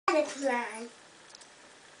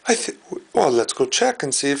my plan. Well, let's go check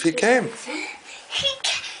and see if he came. He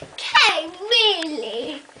came,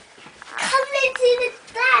 really. Come into the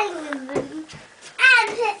dining room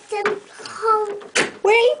and let them home.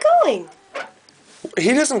 Where are you going?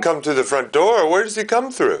 He doesn't come through the front door. Where does he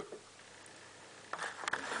come through?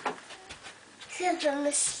 Sit on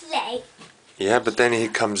the sleigh. Yeah, but then he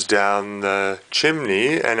comes down the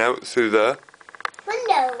chimney and out through the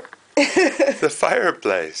Window. the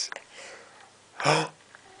fireplace.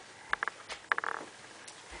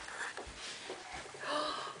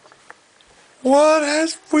 What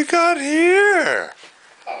has we got here?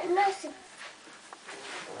 It must have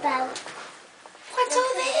about. What's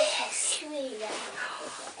all this?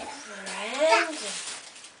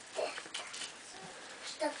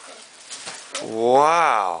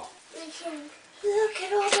 Wow. We can. Look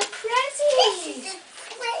at all the This presents. is a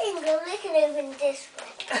triangle. We can open this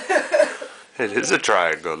one. It is a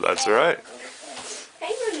triangle, that's right.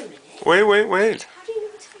 Hang on a minute. Wait. How do you know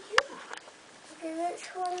it's for you? Because it's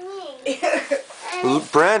for me.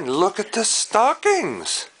 Bren, look at the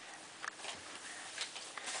stockings.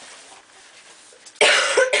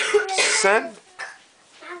 Sent.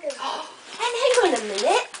 And hang on a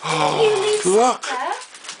minute. You leave Look. Santa.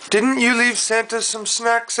 Didn't you leave Santa some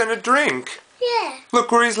snacks and a drink? Yeah.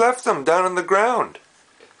 Look where he's left them, down on the ground.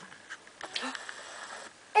 And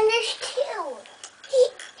there's two.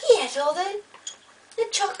 He has all the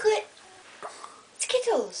chocolate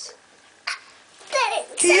Skittles. The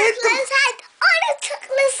He ate them. had all the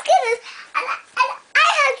chocolate Skittles. And I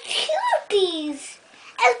had two of these.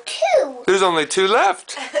 And two. There's only two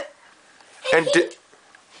left. And He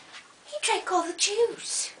drank all the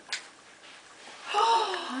juice.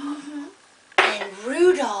 And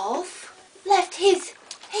Rudolph left his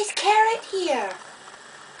carrot here.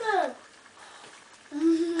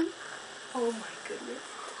 Oh my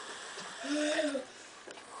goodness.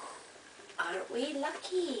 Aren't we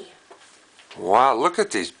lucky? wow, look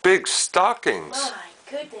at these big stockings. My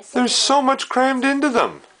goodness. There's so much crammed into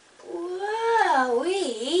them.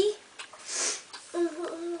 Wowee.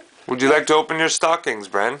 Would you like to open your stockings,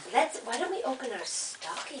 Bren? Why don't we open our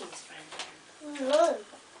stockings, Brendan? No.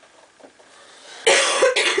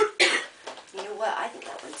 You know what? I think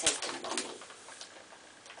that one says to Mommy.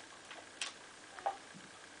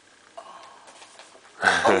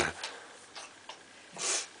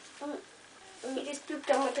 You just pooped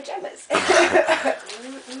on my pajamas.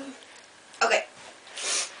 Okay.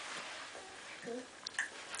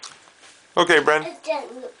 Okay, Bren. It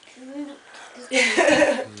doesn't look